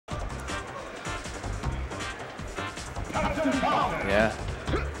Yeah.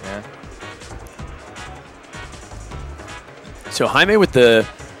 Yeah. So Jaime with the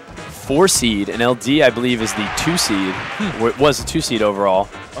 4 seed, and LD, I believe, is the 2 seed. Was the 2 seed overall.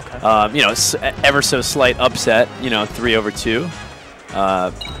 Okay. You know, ever so slight upset. You know, 3/2.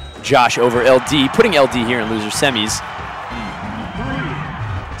 Josh over LD, putting LD here in loser semis.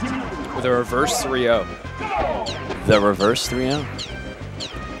 With a reverse 3-0. The reverse 3-0.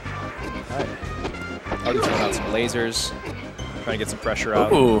 Already throwing out some lasers, trying to get some pressure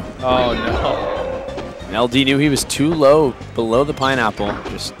out. Ooh. Oh no. And LD knew he was too low below the pineapple,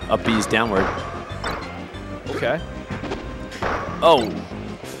 just up B's downward. Okay. Oh.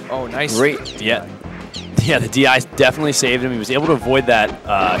 Oh, nice. Great. Yeah. Yeah, the DI definitely saved him. He was able to avoid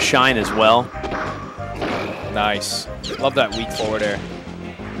that shine as well. Nice. Love that weak forward air.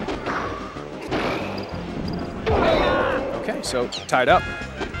 Okay, so tied up.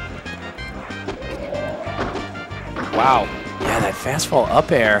 Wow. Yeah, that fastball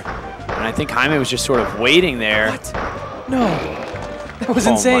up air. And I think Jaime was just sort of waiting there. What? No. That was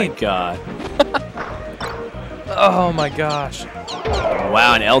insane. Oh, my God. Oh, my gosh.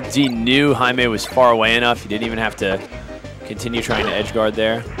 Wow, and LD knew Jaime was far away enough. He didn't even have to continue trying to edge guard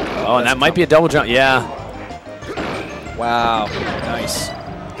there. Oh, and that might be a double jump. Yeah. Wow. Nice.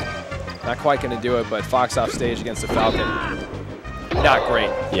 Not quite going to do it, but Fox off stage against the Falcon. Not great.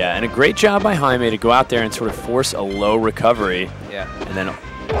 Yeah, and a great job by Jaime to go out there and sort of force a low recovery. Yeah. And then,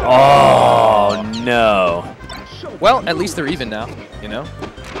 oh, no. Well, at least they're even now, you know?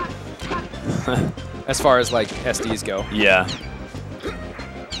 As far as, like, SDs go. Yeah.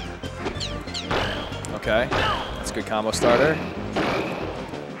 Okay. That's a good combo starter.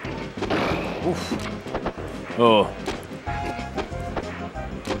 Oof. Oh.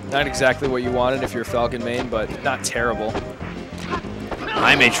 Not exactly what you wanted if you're Falcon main, but not terrible.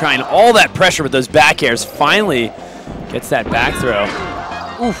 Jaime trying all that pressure with those back airs. Finally gets that back throw.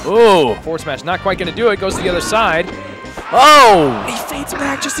 Oof. Ooh. Forward smash, not quite going to do it. Goes to the other side. Oh! He fades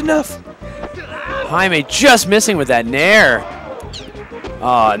back just enough. Jaime just missing with that nair.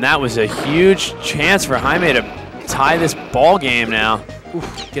 Oh, and that was a huge chance for Jaime to tie this ball game now.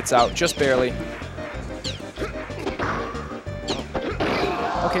 Oof. Gets out just barely.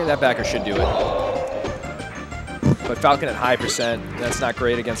 Okay, that backer should do it. But Falcon at high percent, that's not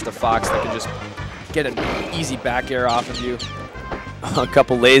great against a Fox that can just get an easy back air off of you. A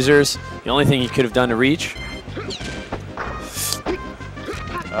couple lasers, the only thing he could have done to reach.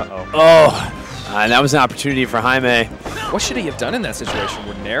 Uh-oh. Oh, and that was an opportunity for Jaime. What should he have done in that situation?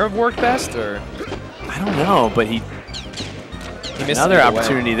 Would Nair have worked best, or? I don't know, but he missed another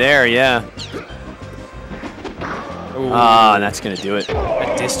opportunity there, yeah. Ah, and that's going to do it.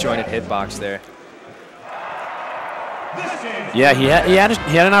 A disjointed hitbox there. Yeah, he had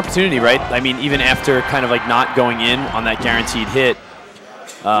an opportunity, right? I mean, even after kind of like not going in on that guaranteed hit,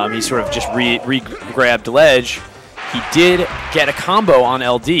 he sort of just re-grabbed the ledge. He did get a combo on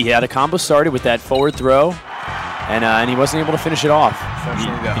LD. He had a combo started with that forward throw, and he wasn't able to finish it off.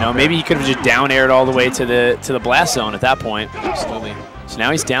 Maybe he could have just down aired all the way to the blast zone at that point. Absolutely. So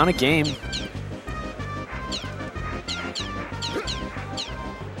now he's down a game.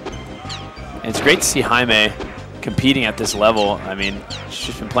 And it's great to see Jaime competing at this level. I mean, he's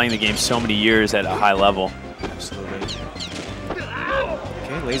just been playing the game so many years at a high level. Absolutely.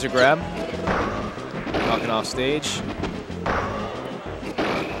 Okay, laser grab. Falcon off stage.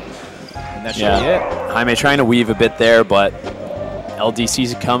 And that should be it. Jaime trying to weave a bit there, but LD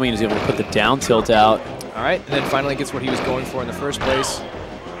sees it coming and is able to put the down tilt out. All right, and then finally gets what he was going for in the first place.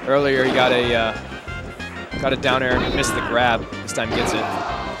 Earlier, he got a down air and missed the grab. This time gets it.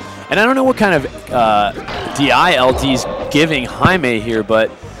 And I don't know what kind of DI LD's giving Jaime here,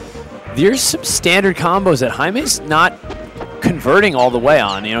 but there's some standard combos that Jaime's not converting all the way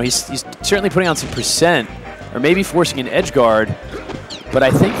on. You know, he's certainly putting on some percent, or maybe forcing an edge guard, but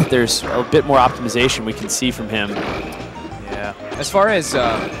I think that there's a bit more optimization we can see from him. Yeah. As far as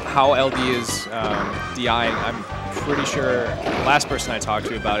how LD is DIing, I'm pretty sure the last person I talked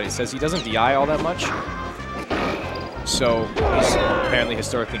to about it says he doesn't DI all that much. So he's apparently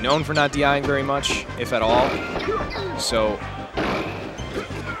historically known for not DIing very much, if at all. So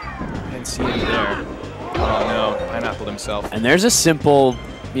I didn't see him there. Oh no, pineappled himself. And there's a simple,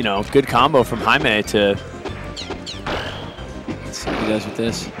 you know, good combo from Jaime to. Let's see what he does with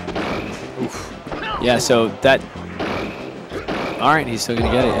this. Oof. Yeah, so that. All right, he's still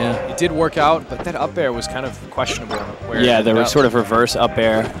gonna get it. Yeah. It did work out, but that up air was kind of questionable. Yeah, there was sort of reverse up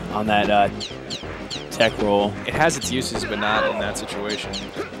air on that tech roll. It has its uses, but not in that situation.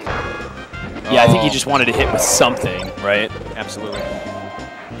 Yeah, I think he just wanted to hit with something, right? Absolutely.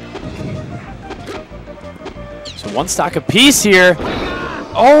 So one stock apiece here.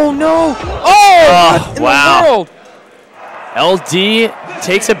 Oh, no. Oh, what in wow. the world? LD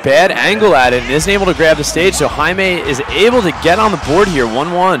takes a bad angle at it and isn't able to grab the stage, so Jaime is able to get on the board here,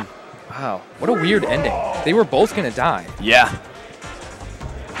 1-1. Wow, what a weird ending. They were both going to die. Yeah.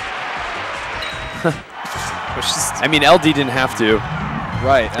 I mean, LD didn't have to.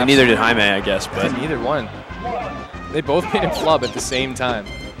 Right. And neither did Jaime, I guess. But neither one. They both made him flub at the same time.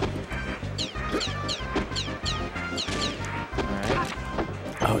 All right.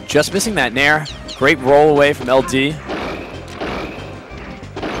 Oh, just missing that nair. Great roll away from LD.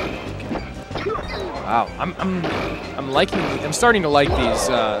 Wow, I'm starting to like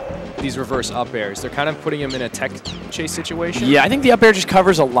these reverse up airs. They're kind of putting him in a tech chase situation. Yeah, I think the up air just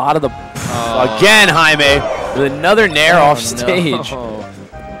covers a lot of the. Again, Jaime with another nair off stage. No.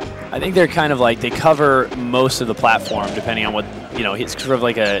 I think they're kind of like they cover most of the platform, depending on what It's sort of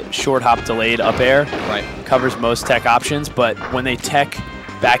like a short hop delayed up air. Right. Covers most tech options, but when they tech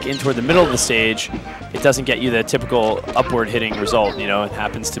back in toward the middle of the stage, it doesn't get you the typical upward hitting result. It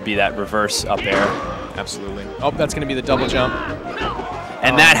happens to be that reverse up air. Absolutely. Oh, that's going to be the double jump.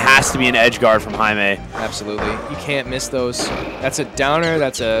 And that has to be an edge guard from Jaime. Absolutely. You can't miss those. That's a downer.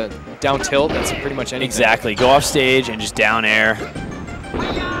 That's a down tilt. That's pretty much anything. Exactly. Go off stage and just down air.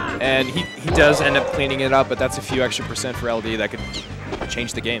 And he does end up cleaning it up, but that's a few extra % for LD that could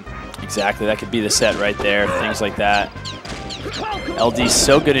change the game. Exactly. That could be the set right there. Things like that. LD's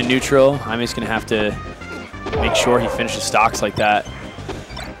so good in neutral. Jaime's going to have to make sure he finishes stocks like that.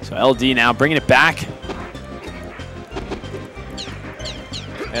 So LD now bringing it back.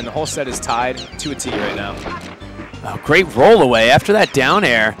 And the whole set is tied to a T right now. Oh, great roll away after that down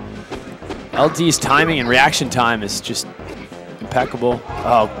air. LD's timing and reaction time is just impeccable.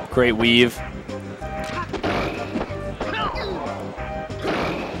 Oh, great weave.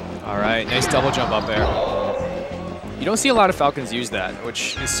 All right, nice double jump up there. You don't see a lot of Falcons use that,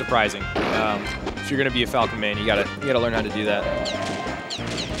 which is surprising. If you're going to be a Falcon main, you gotta learn how to do that.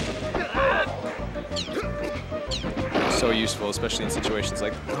 So useful, especially in situations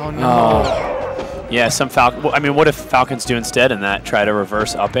like, oh no. Oh. Yeah, some Falcon. Well, I mean, what if Falcons do instead in that? Try to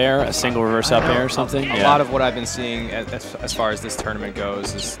reverse up air, a single reverse up air or something? A lot of what I've been seeing as far as this tournament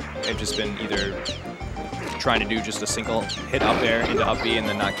goes is they've just been either trying to do just a single hit up air into up B and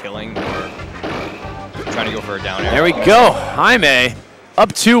then not killing, or trying to go for a down air. There we go. Jaime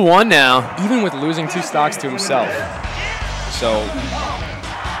up 2-1 now. Even with losing 2 stocks to himself. So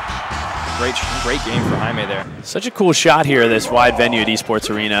great game for Jaime there. Such a cool shot here, this wide venue at Esports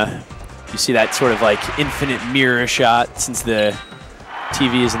Arena. You see that sort of like infinite mirror shot since the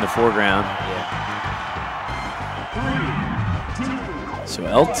TV is in the foreground. Yeah. So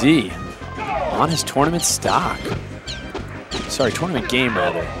LD on his tournament stock. Sorry, tournament game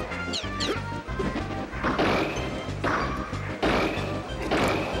rather.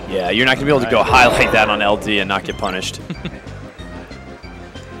 Yeah, you're not going to be able to go highlight that on LD and not get punished.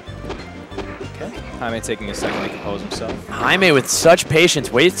 Jaime taking a second to compose himself. Jaime with such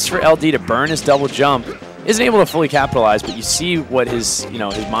patience waits for LD to burn his double jump. Isn't able to fully capitalize, but you see what his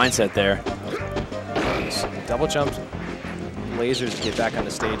his mindset there. Double jump, lasers to get back on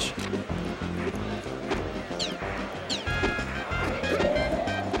the stage.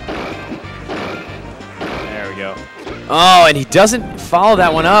 There we go. Oh, and he doesn't follow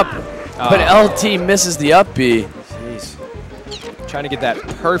that one up, but LT misses the up B. Jeez. Trying to get that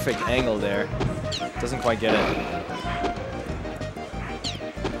perfect angle there. Doesn't quite get it.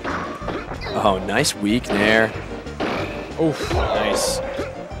 Oh, nice weak there. Oof, nice.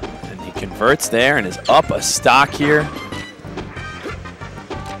 And he converts there and is up a stock here.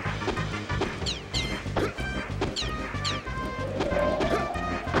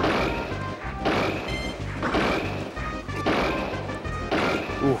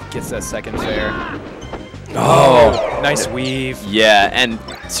 Ooh, gets that second fair. Oh, nice weave. Yeah, and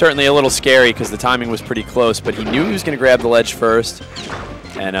certainly a little scary because the timing was pretty close, but he knew he was going to grab the ledge first,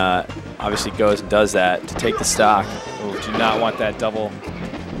 and obviously goes and does that to take the stock. Ooh, do not want that double,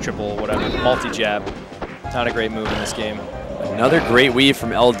 triple, whatever, multi-jab. Not a great move in this game. Another great weave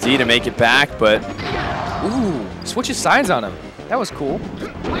from LD to make it back, but... Ooh, switches sides on him. That was cool.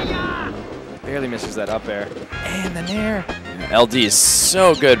 Barely misses that up air. And the nair. LD is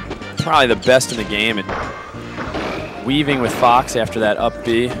so good, probably the best in the game, and weaving with Fox after that up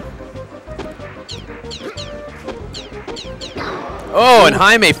B. Oh, and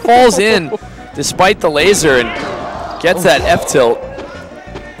Jaime falls in despite the laser and gets that F tilt.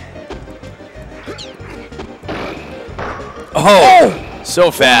 Oh,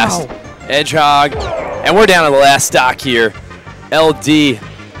 so fast. Wow. Edge hog, and we're down to the last stock here. LD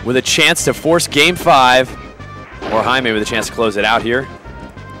with a chance to force game 5. Or Jaime with a chance to close it out here.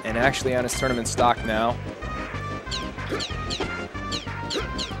 And actually on his tournament stock now.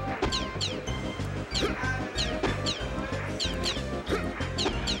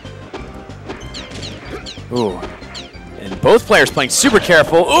 Ooh. And both players playing super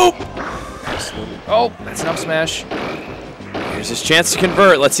careful. Ooh! Oh, that's an up smash. Here's his chance to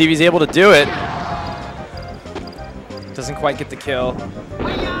convert. Let's see if he's able to do it. Doesn't quite get the kill.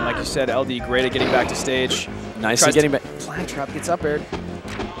 Like you said, LD great at getting back to stage. Nicely getting back. Flag trap gets up aired.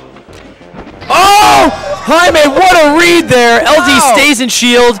 Oh! Jaime, what a read there. LD Wow. stays in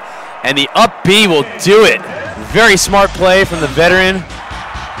shield, and the up B will do it. Very smart play from the veteran,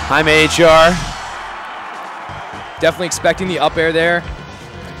 JaimeHR. Definitely expecting the up air there.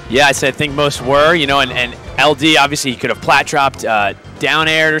 Yeah, I think most were, you know, and LD, obviously, he could have plat dropped down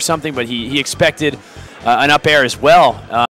aired or something, but he expected an up air as well.